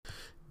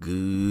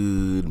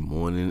Good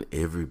morning,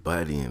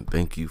 everybody, and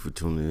thank you for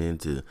tuning in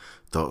to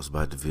Thoughts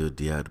by DeVille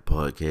DI, the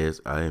podcast.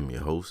 I am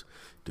your host,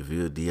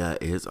 DeVille DI,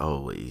 as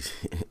always,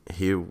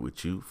 here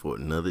with you for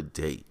another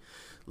day.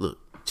 Look,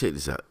 check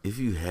this out. If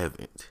you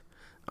haven't,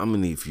 I'm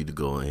going to need for you to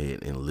go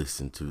ahead and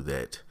listen to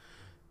that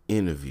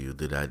interview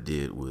that I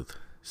did with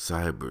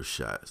Cyber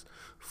Shots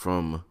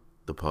from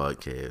the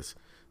podcast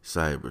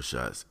Cyber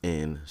Shots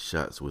and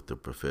Shots with the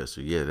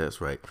Professor. Yeah,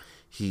 that's right.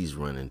 He's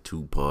running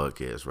two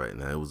podcasts right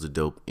now. It was a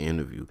dope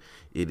interview.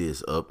 It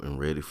is up and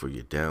ready for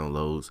your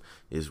downloads.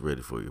 It's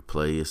ready for your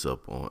play. It's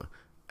up on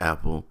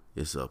Apple.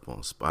 It's up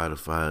on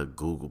Spotify,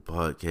 Google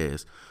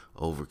Podcasts,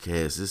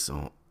 Overcast. It's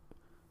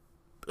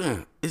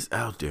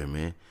out there,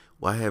 man.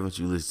 Why haven't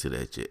you listened to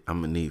that yet?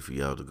 I'm going to need for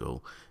y'all to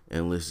go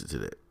and listen to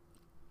that.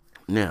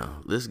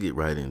 Now, let's get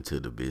right into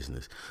the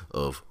business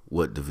of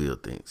what DeVille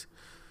thinks.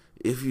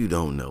 If you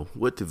don't know,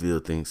 what DeVille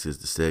thinks is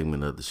the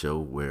segment of the show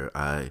where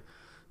I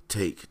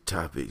take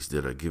topics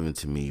that are given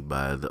to me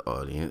by the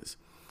audience.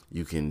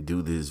 You can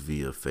do this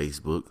via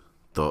Facebook,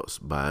 Thoughts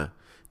by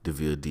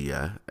DeVille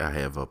DI. I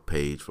have a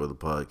page for the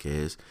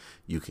podcast.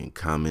 You can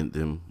comment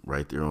them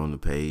right there on the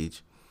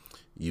page.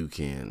 You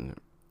can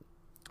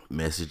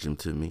message them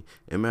to me.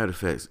 As a matter of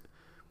fact,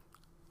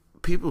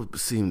 people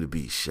seem to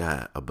be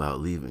shy about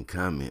leaving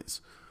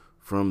comments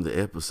from the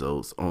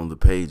episodes on the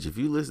page. If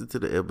you listen to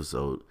the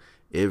episode,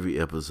 every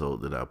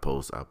episode that I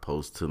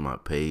post to my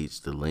page,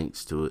 the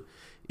links to it.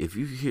 If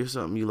you hear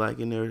something you like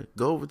in there,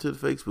 go over to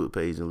the Facebook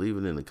page and leave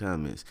it in the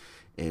comments,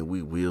 and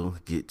we will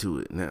get to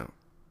it. Now,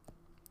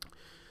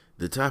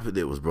 the topic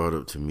that was brought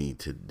up to me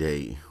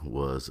today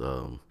was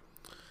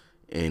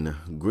in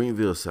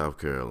Greenville, South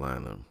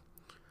Carolina,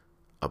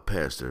 a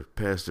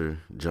Pastor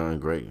John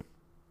Gray,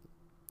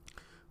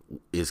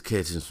 is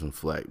catching some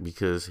flack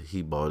because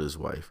he bought his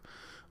wife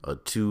a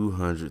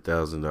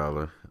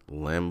 $200,000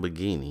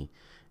 Lamborghini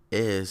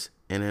as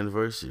an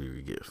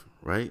anniversary gift,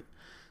 right?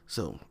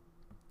 So,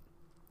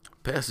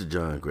 Pastor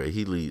John Gray,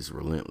 he leads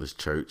Relentless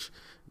Church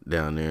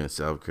down there in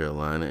South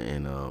Carolina,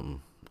 and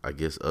I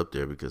guess up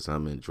there because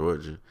I'm in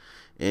Georgia,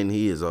 and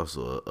he is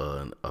also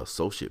an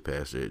associate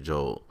pastor at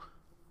Joel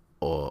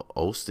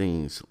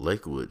Osteen's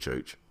Lakewood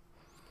Church.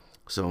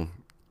 So,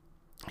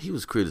 he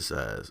was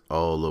criticized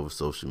all over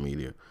social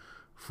media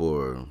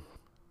for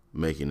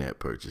making that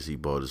purchase. He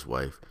bought his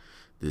wife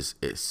this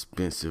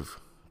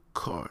expensive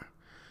car.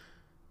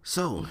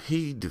 So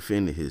he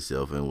defended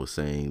himself and was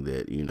saying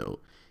that,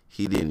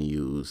 he didn't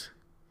use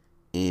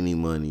any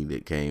money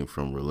that came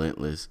from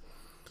Relentless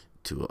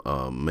to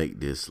make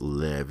this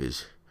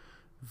lavish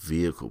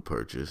vehicle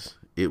purchase.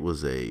 It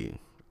was a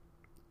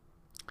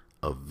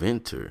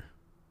Venter.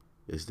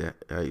 Is that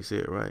how you say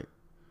it right?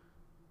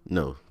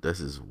 No, that's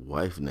his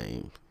wife's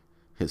name.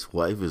 His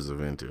wife is a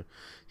Venter.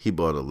 He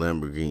bought a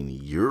Lamborghini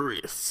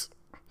Urus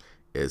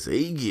as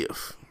a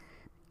gift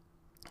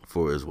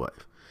for his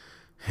wife.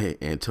 Hey,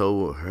 and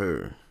told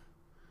her,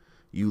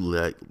 "You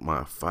light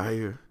my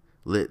fire,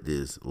 let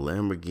this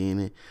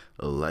Lamborghini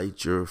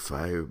light your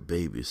fire,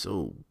 baby."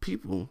 So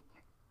people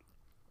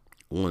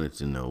wanted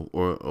to know,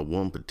 or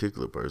one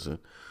particular person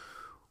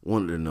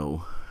wanted to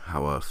know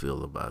how I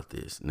feel about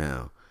this.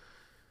 Now,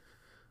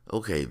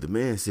 okay, the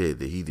man said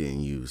that he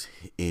didn't use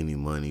any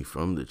money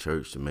from the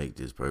church to make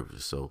this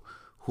purpose. So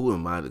who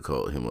am I to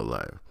call him a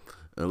liar?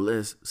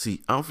 Unless,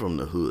 see, I'm from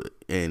the hood,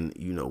 and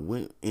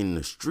when in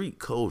the street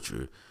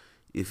culture,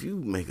 if you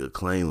make a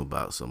claim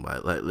about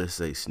somebody, like let's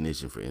say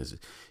snitching, for instance,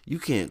 you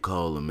can't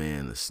call a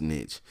man a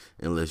snitch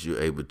unless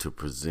you're able to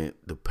present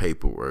the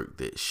paperwork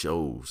that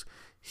shows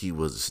he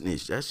was a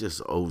snitch. That's just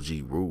an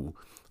OG rule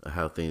of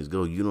how things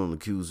go. You don't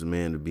accuse a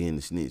man of being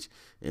a snitch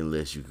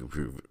unless you can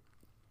prove it.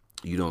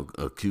 You don't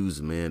accuse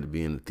a man of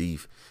being a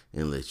thief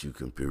unless you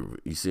can prove it.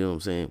 You see what I'm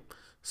saying?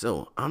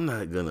 So I'm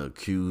not going to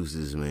accuse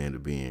this man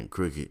of being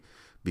crooked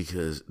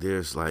because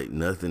there's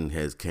nothing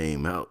has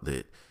came out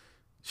that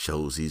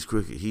shows he's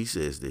crooked. He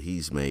says that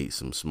he's made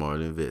some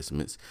smart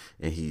investments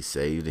and he's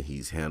saved and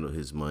he's handled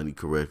his money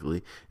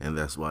correctly, and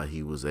that's why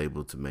he was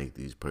able to make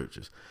these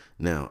purchases.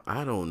 Now,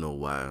 I don't know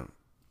why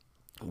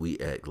we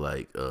act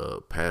like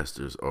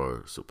pastors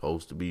are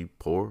supposed to be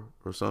poor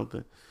or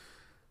something.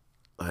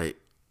 I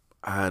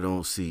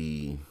don't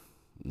see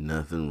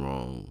nothing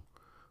wrong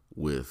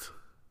with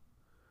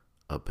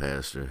a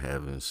pastor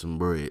having some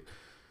bread.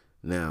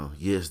 Now,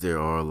 yes, there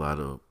are a lot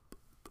of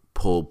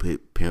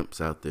pulpit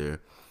pimps out there.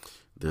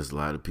 There's a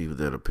lot of people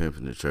that are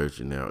pimping the church,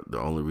 and the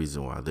only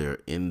reason why they're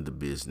in the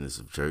business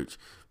of church,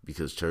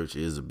 because church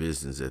is a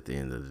business at the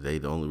end of the day.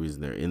 The only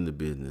reason they're in the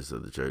business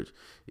of the church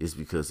is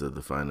because of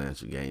the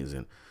financial gains.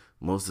 And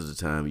most of the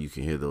time you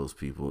can hear those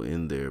people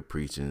in their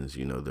preachings,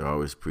 they're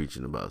always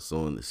preaching about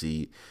sowing the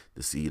seed.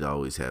 The seed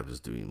always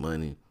happens to be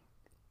money.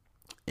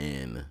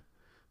 And,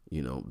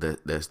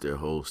 that's their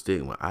whole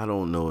stigma. I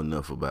don't know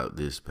enough about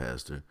this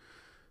pastor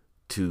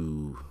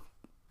to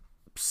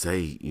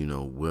say,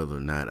 whether or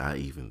not I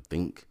even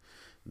think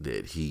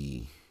that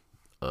he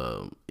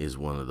is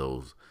one of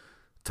those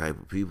type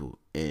of people.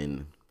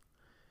 And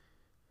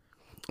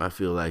I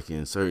feel like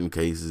in certain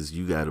cases,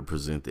 you got to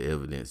present the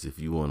evidence if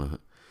you want to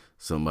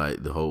somebody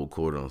the whole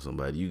court on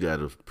somebody. You got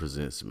to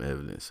present some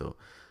evidence. So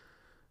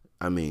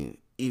I mean,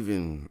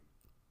 even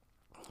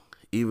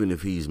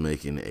if he's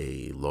making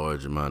a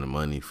large amount of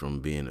money from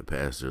being a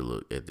pastor,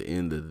 look, at the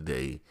end of the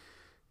day,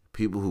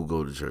 people who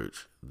go to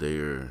church, they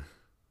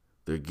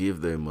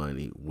give their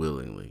money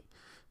willingly.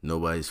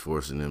 Nobody's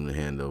forcing them to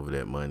hand over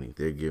that money.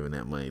 They're giving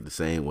that money the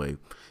same way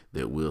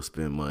that we'll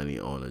spend money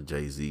on a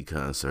Jay-Z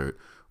concert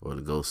or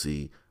to go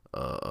see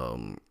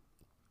a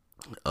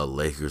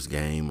Lakers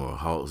game or a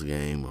Hawks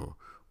game or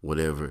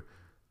whatever.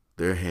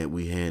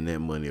 We hand that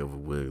money over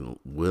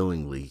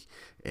willingly,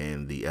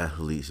 and the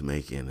athletes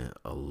making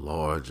a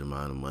large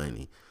amount of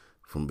money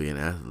from being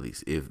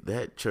athletes. If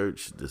that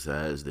church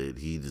decides that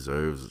he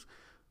deserves,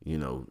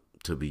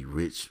 to be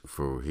rich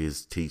for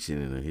his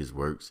teaching and his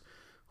works,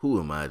 who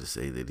am I to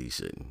say that he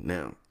shouldn't?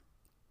 Now,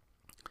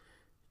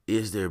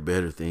 is there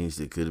better things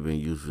that could have been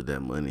used for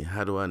that money?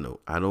 How do I know?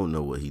 I don't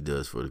know what he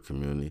does for the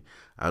community.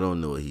 I don't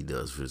know what he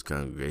does for his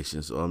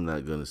congregation. So I'm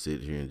not going to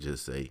sit here and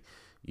just say,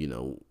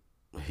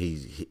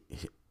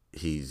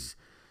 he's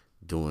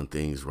doing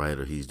things right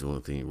or he's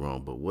doing things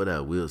wrong. But what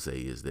I will say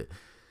is that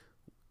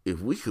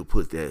if we could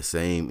put that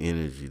same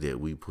energy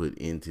that we put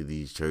into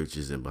these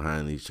churches and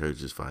behind these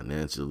churches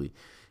financially,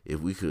 if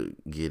we could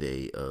get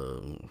a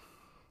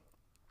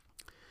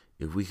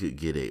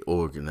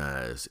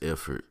organized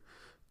effort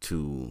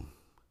to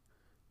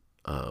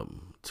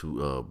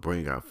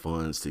bring our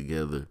funds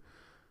together,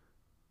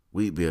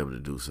 we'd be able to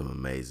do some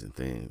amazing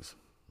things.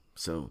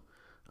 So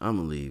I'm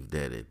gonna leave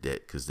that at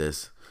that, because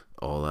that's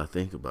all I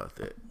think about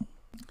that.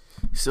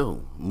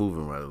 So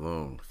moving right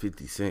along,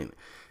 50 Cent,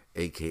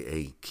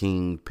 aka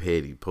King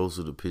Petty,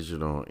 posted a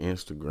picture on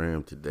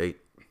Instagram today.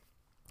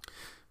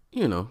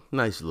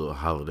 Nice little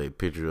holiday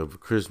picture of a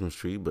Christmas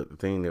tree. But the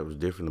thing that was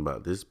different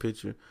about this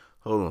picture,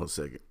 hold on a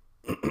second.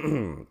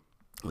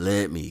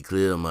 Let me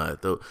clear my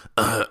throat.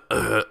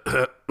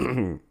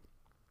 The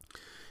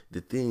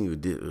thing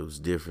that was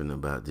different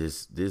about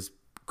this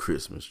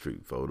Christmas tree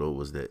photo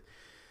was that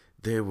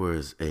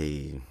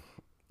the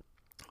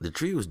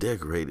tree was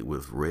decorated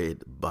with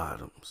red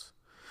bottoms.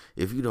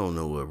 If you don't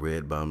know what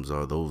red bottoms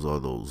are those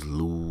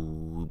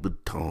Louis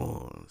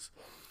Vuittons.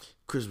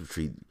 Christmas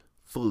tree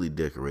fully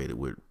decorated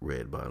with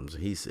red bottoms.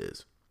 And he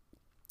says,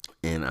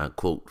 and I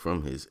quote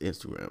from his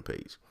Instagram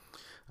page,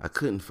 "I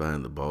couldn't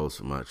find the balls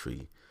for my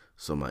tree,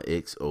 so my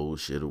ex old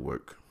shit'll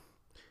work.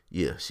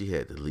 Yeah, she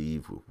had to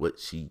leave with what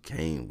she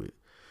came with."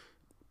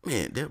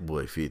 Man, that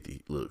boy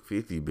 50. Look,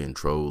 50 been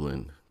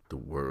trolling the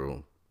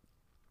world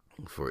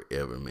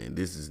forever, man.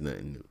 This is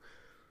nothing new.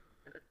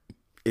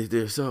 If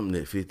there's something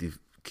that 50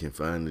 can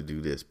find to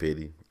do that's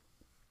petty,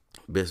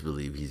 best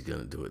believe he's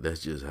gonna do it.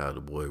 That's just how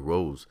the boy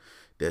rolls.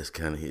 That's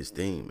kind of his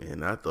thing,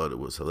 man. I thought it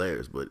was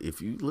hilarious, but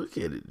if you look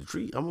at it, the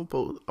tree, I'm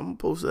gonna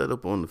post that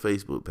up on the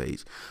Facebook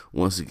page.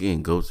 Once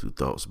again, go to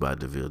Thoughts by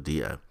DeVille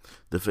DI,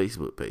 the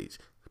Facebook page.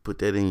 Put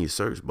that in your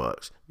search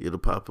box. It'll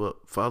pop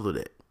up. Follow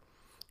that.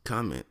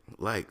 Comment,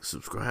 like,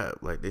 subscribe,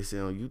 like they say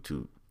on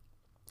YouTube.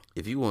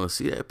 If you want to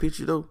see that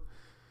picture though,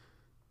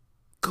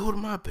 go to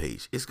my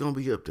page. It's gonna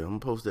be up there. I'm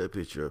gonna post that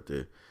picture up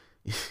there.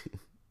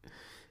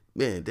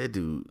 Man, that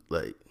dude,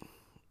 I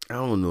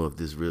don't know if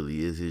this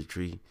really is his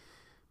tree,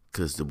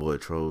 because the boy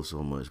trolls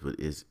so much, but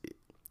it's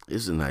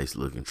a nice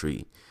looking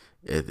tree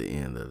at the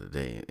end of the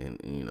day. And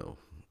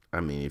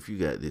if you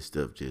got this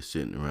stuff just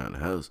sitting around the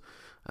house,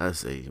 I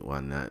say, why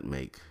not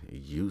make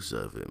use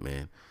of it,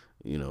 man?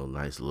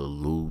 Nice little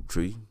lube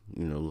tree,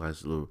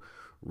 nice little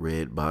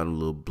red bottom,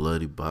 little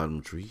bloody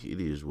bottom tree. It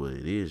is what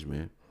it is,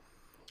 man.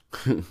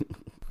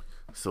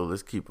 So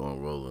let's keep on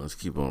rolling.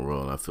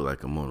 I feel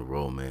like I'm on a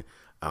roll, man.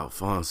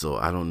 Alfonso,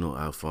 I don't know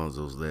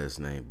Alfonso's last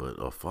name, but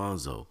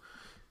Alfonso,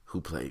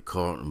 who played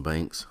Carlton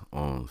Banks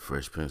on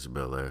Fresh Prince of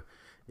Bel-Air,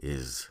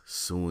 is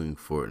suing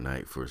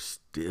Fortnite for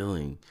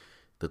stealing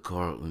the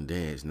Carlton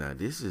dance. Now,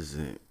 this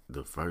isn't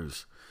the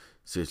first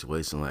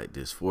situation like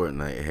this.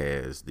 Fortnite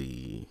has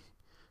the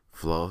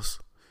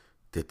floss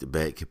that the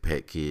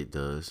Backpack Kid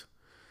does.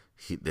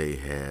 They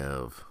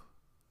have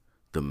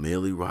the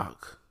Millie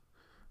Rock.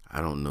 I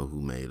don't know who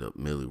made up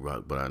Millie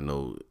Rock, but I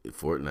know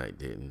Fortnite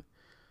didn't.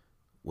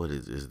 What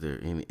is there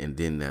any? And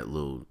then that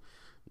little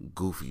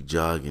goofy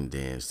jogging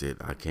dance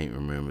that I can't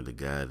remember the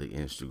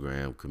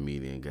Instagram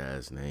comedian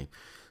guy's name.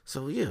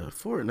 So yeah,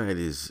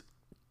 Fortnite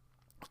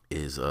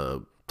is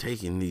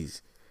taking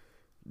these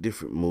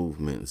different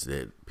movements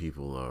that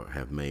people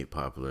have made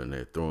popular, and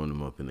they're throwing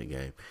them up in the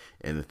game.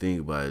 And the thing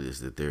about it is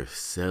that they're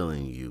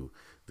selling you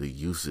the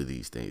use of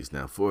these things.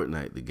 Now,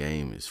 Fortnite, the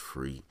game is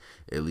free.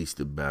 At least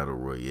the Battle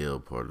Royale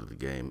part of the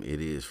game,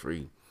 it is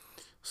free.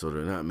 So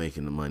they're not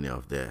making the money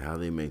off that. How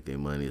they make their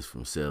money is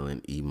from selling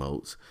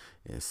emotes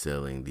and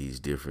selling these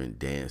different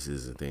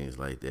dances and things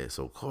like that.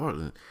 So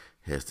Carlton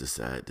has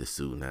decided to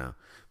sue. Now,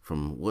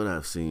 from what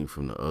I've seen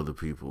from the other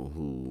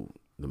people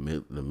the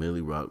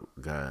Millie Rock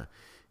guy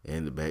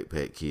and the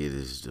Backpack Kid,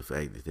 is the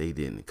fact that they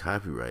didn't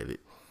copyright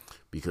it,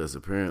 because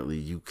apparently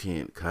you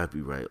can't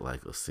copyright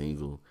like a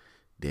single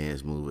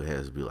dance move. It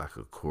has to be like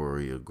a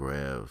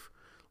choreographed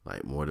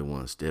like more than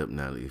one step.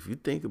 Now, if you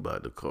think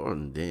about the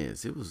Carlton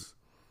dance, it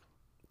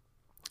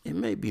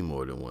may be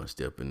more than one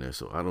step in there.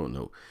 So I don't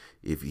know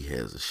if he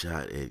has a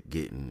shot at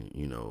getting,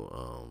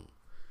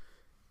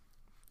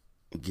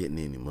 getting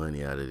any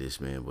money out of this,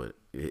 man. But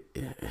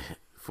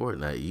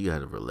Fortnite, you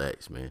gotta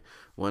relax, man.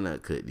 Why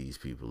not cut these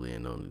people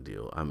in on the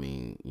deal? I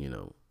mean,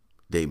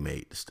 they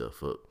made the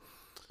stuff up.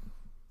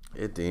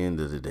 At the end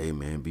of the day,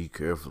 man, be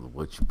careful of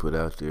what you put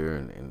out there,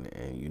 and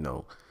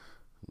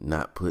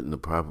not putting the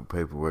proper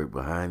paperwork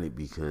behind it,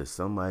 because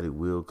somebody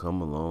will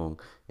come along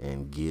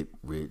and get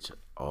rich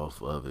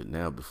off of it.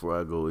 Now, before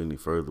I go any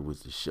further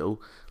with the show,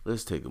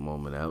 let's take a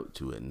moment out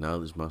to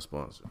acknowledge my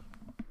sponsor.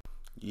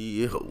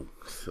 Yo,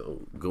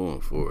 so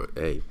going forward,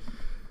 hey,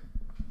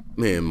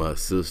 man, my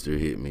sister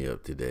hit me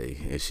up today,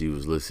 and she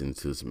was listening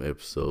to some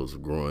episodes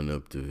of Growing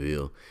Up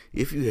DeVille.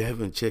 If you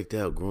haven't checked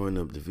out Growing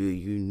Up DeVille,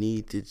 you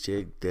need to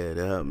check that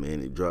out,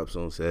 man. It drops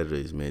on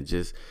Saturdays, man.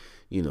 Just,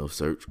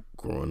 search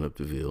Growing Up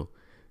DeVille,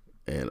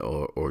 and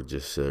or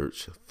just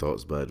search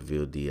Thoughts by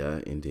DeVille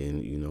DI, and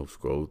then,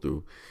 scroll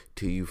through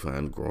till you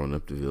find Growing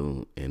Up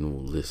DeVille, and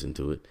we'll listen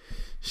to it.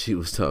 She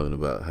was talking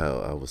about how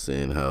I was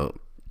saying how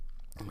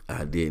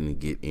I didn't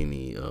get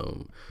any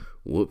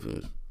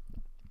whoopings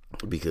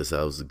because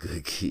I was a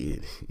good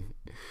kid.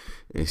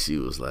 And she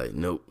was like,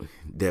 nope,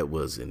 that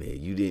wasn't it.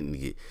 You didn't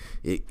get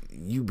it.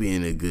 You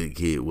being a good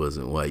kid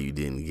wasn't why you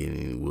didn't get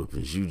any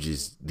whoopings. You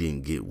just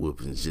didn't get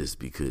whoopings just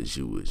because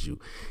you was you.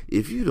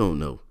 If you don't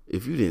know,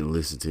 if you didn't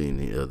listen to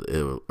any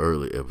other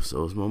early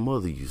episodes, my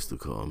mother used to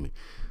call me,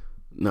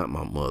 not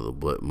my mother,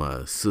 but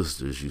my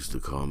sisters used to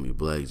call me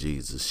Black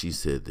Jesus. She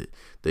said that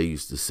they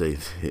used to say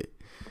that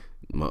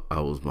I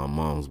was my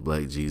mom's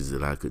Black Jesus,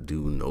 that I could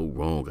do no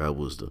wrong.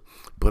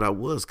 But I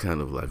was kind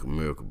of like a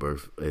miracle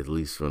birth, at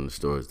least from the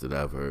stories that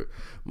I've heard.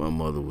 My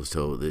mother was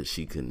told that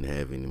she couldn't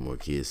have any more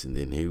kids, and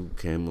then here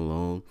came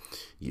along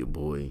your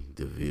boy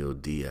DeVille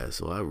DI.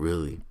 So I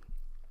really,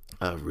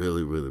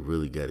 really,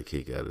 really got a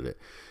kick out of that.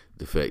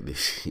 The fact that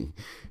she,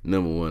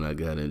 number one, I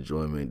got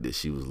enjoyment that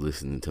she was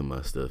listening to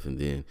my stuff, and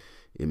then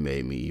it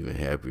made me even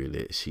happier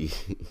that she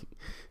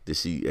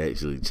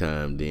actually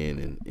chimed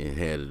in and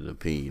had an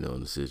opinion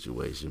on the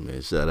situation,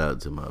 man. Shout out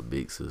to my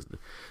big sister.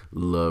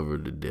 Love her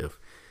to death.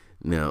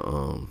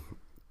 Now,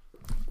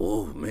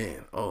 oh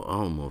man, I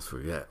almost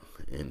forgot.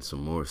 And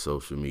some more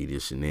social media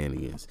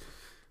shenanigans.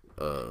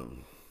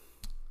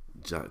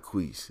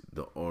 Jacquees,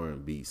 the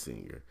R&B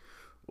singer,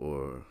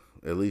 or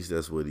at least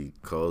that's what he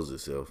calls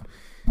himself,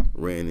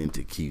 ran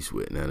into Keith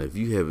Sweat. Now, if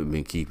you haven't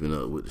been keeping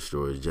up with the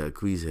stories,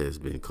 Jacquees has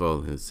been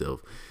calling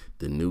himself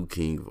the new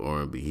king of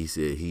R&B. He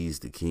said he's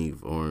the king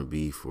of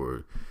R&B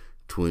for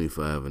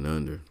 25 and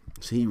under.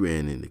 So he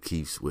ran into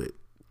Keith Sweat.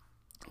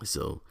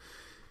 So,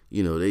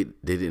 they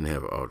didn't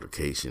have an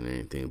altercation or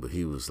anything, but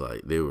he was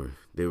like, they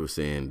were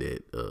saying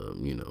that,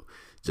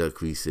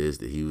 Jacquees says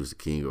that he was the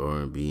king of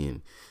R&B,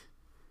 and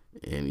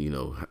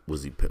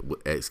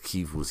asked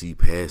Keith, was he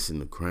passing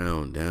the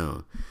crown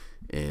down?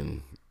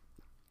 And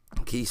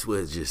Keith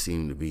Sweat just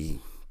seemed to be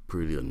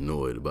pretty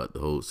annoyed about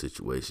the whole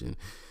situation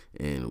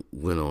and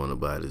went on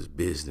about his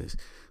business.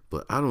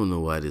 But I don't know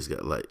why this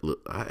got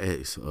look, I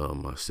asked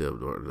my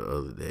stepdaughter the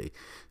other day,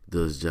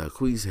 does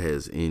Jacquees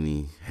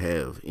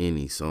have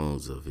any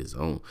songs of his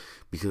own?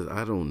 Because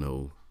I don't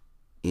know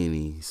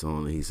any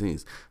song that he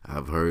sings.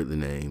 I've heard the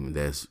name, and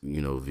that's,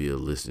 via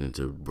listening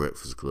to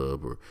Breakfast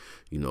Club, or,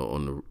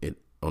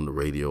 on the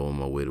radio on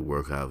my way to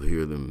work. I've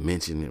heard them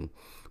mention him,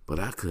 but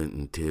I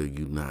couldn't tell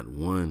you not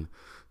one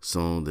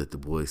song that the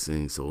boy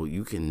sings. So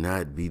you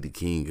cannot be the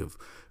king of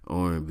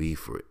R&B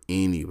for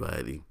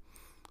anybody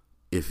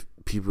if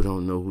people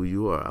don't know who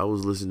you are. I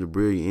was listening to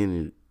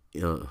Brilliant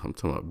Energy, I'm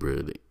talking about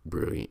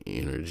Brilliant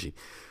Energy,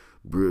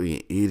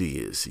 Brilliant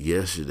Idiots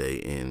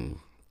yesterday, and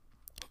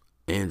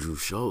Andrew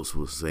Schultz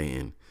was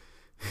saying,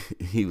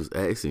 he was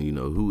asking,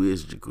 who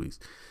is Jacquees?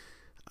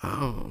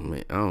 Oh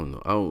man, I don't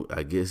know.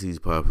 I guess he's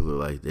popular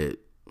like that.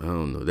 I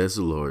don't know. That's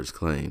a large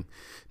claim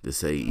to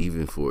say,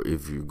 even for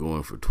if you're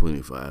going for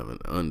 25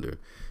 and under.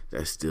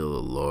 That's still a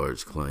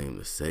large claim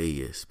to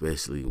say,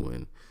 especially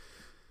when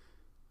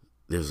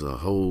there's a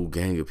whole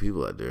gang of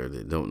people out there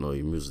that don't know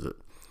your music.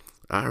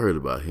 I heard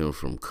about him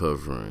from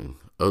covering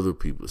other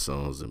people's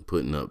songs and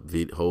putting up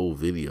whole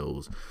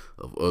videos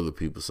of other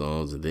people's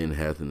songs, and then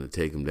having to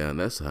take them down.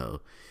 That's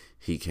how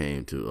he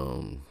came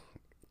to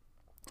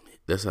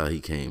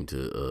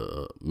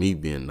me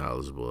being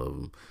knowledgeable of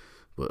him.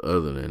 But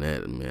other than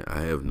that, man,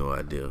 I have no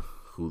idea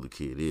who the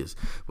kid is.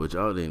 But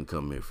y'all didn't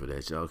come here for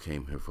that. Y'all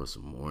came here for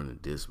some morning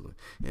discipline,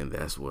 and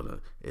that's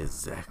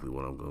exactly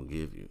what I'm gonna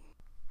give you.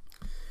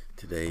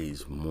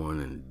 Today's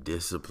morning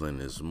discipline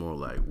is more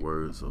like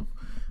words of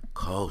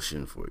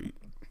caution for you.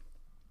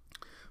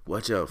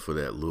 Watch out for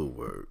that little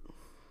word.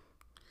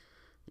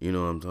 You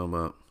know what I'm talking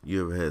about?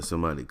 You ever had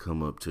somebody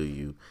come up to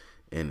you,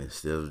 and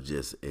instead of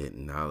just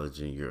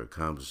acknowledging your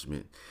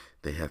accomplishment,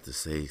 they have to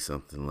say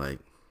something like,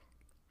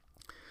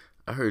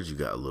 I heard you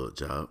got a little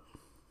job.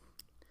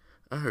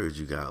 I heard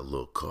you got a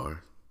little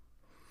car.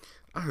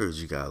 I heard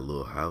you got a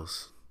little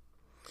house.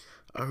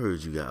 I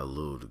heard you got a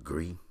little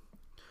degree.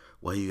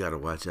 Why you gotta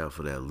watch out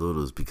for that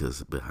little is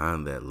because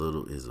behind that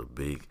little is a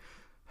big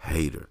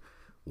hater.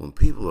 When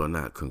people are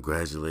not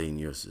congratulating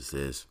your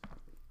success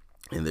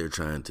and they're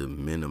trying to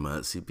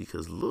minimize, see,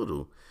 because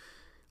little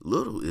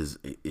is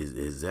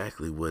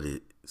exactly what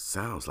it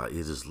sounds like. It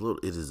is little.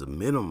 It is a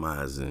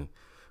minimizing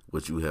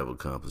what you have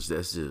accomplished.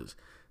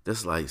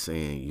 That's like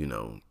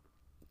saying,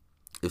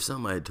 if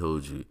somebody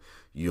told you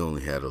you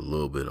only had a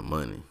little bit of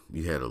money,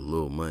 you had a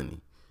little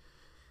money,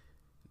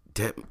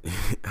 that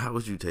how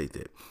would you take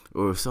that?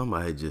 Or if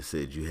somebody just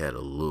said you had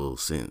a little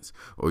sense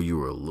or you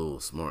were a little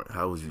smart,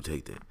 how would you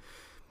take that?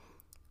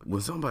 When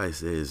somebody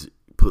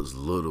puts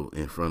little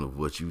in front of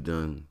what you've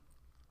done,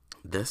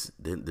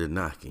 they're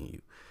knocking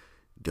you.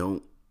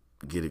 Don't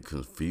get it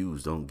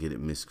confused. Don't get it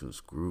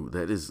misconstrued.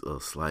 That is a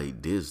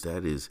slight diss.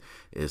 That is,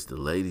 as the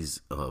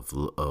ladies of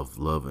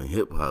love and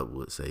hip hop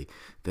would say,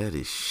 that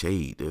is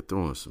shade. They're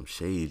throwing some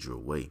shade your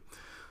way.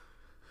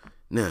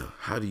 Now,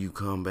 how do you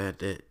combat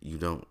that? You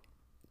don't.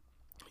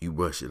 You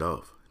brush it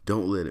off.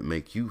 Don't let it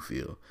make you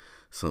feel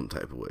some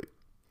type of way,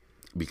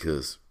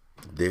 because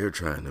they're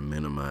trying to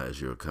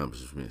minimize your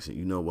accomplishments. And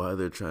you know why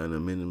they're trying to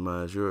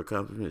minimize your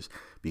accomplishments?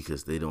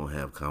 Because they don't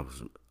have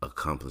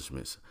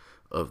accomplishments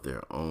of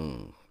their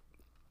own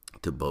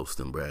to boast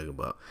and brag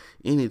about.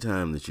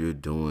 Anytime that you're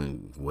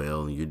doing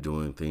well and you're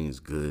doing things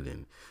good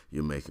and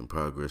you're making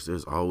progress,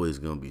 there's always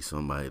going to be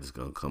somebody that's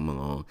going to come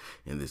along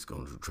and that's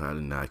going to try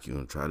to knock you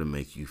and try to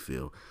make you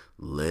feel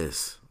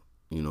less.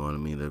 You know what I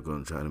mean? They're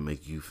going to try to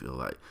make you feel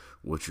like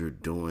what you're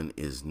doing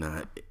is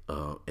not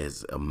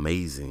as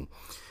amazing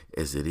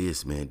as it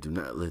is, man. Do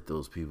not let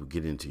those people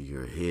get into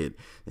your head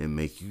and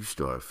make you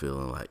start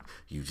feeling like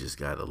you just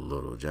got a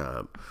little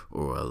job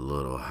or a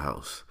little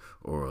house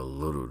or a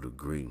little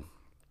degree,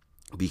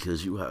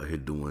 because you out here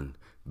doing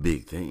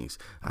big things.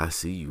 I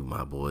see you,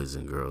 my boys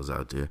and girls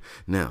out there.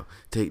 Now,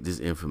 take this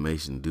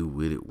information, do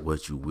with it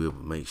what you will,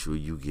 but make sure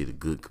you get a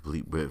good,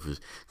 complete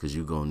breakfast, because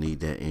you're going to need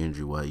that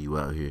energy while you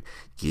out here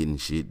getting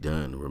shit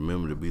done.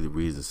 Remember to be the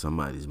reason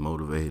somebody's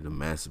motivated to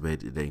masturbate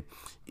today.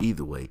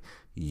 Either way,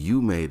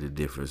 you made a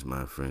difference,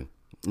 my friend.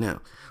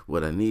 Now,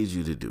 what I need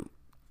you to do,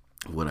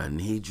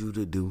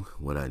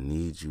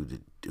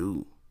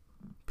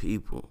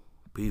 people,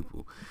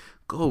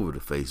 go over to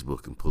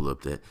Facebook and pull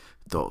up that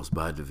Thoughts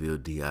by DeVille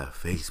DI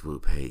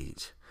Facebook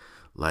page.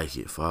 Like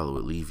it, follow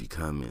it, leave your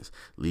comments,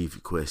 leave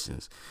your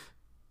questions.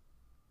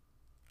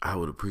 I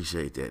would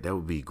appreciate that. That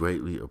would be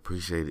greatly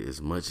appreciated,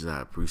 as much as I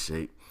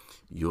appreciate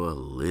your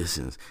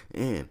listens.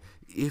 And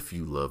if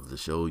you love the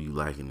show, you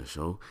liking the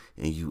show,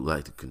 and you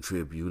like to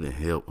contribute and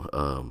help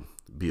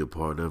be a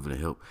part of it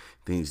and help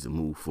things to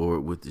move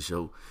forward with the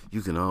show,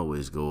 you can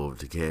always go over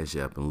to Cash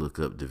App and look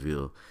up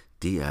DeVille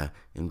DI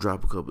and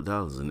drop a couple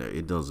dollars in there.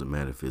 It doesn't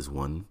matter if it's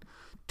 1,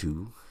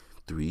 2,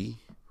 3,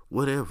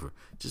 whatever.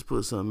 Just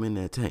put something in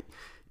that tank.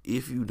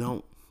 If you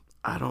don't,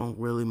 I don't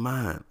really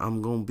mind.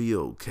 I'm going to be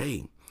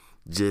okay.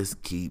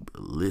 Just keep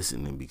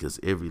listening, because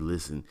every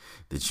listen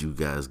that you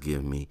guys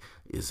give me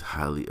is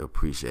highly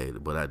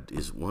appreciated. But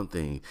it's one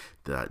thing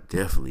that I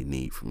definitely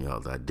need from y'all,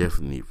 that I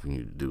definitely need from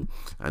you to do.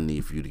 I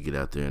need for you to get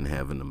out there and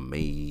have an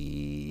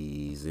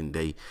amazing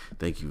day.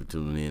 Thank you for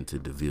tuning in to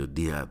DeVille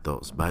DI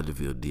Thoughts by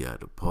DeVille DI,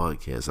 the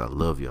podcast. I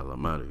love y'all.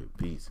 I'm out of here.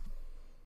 Peace.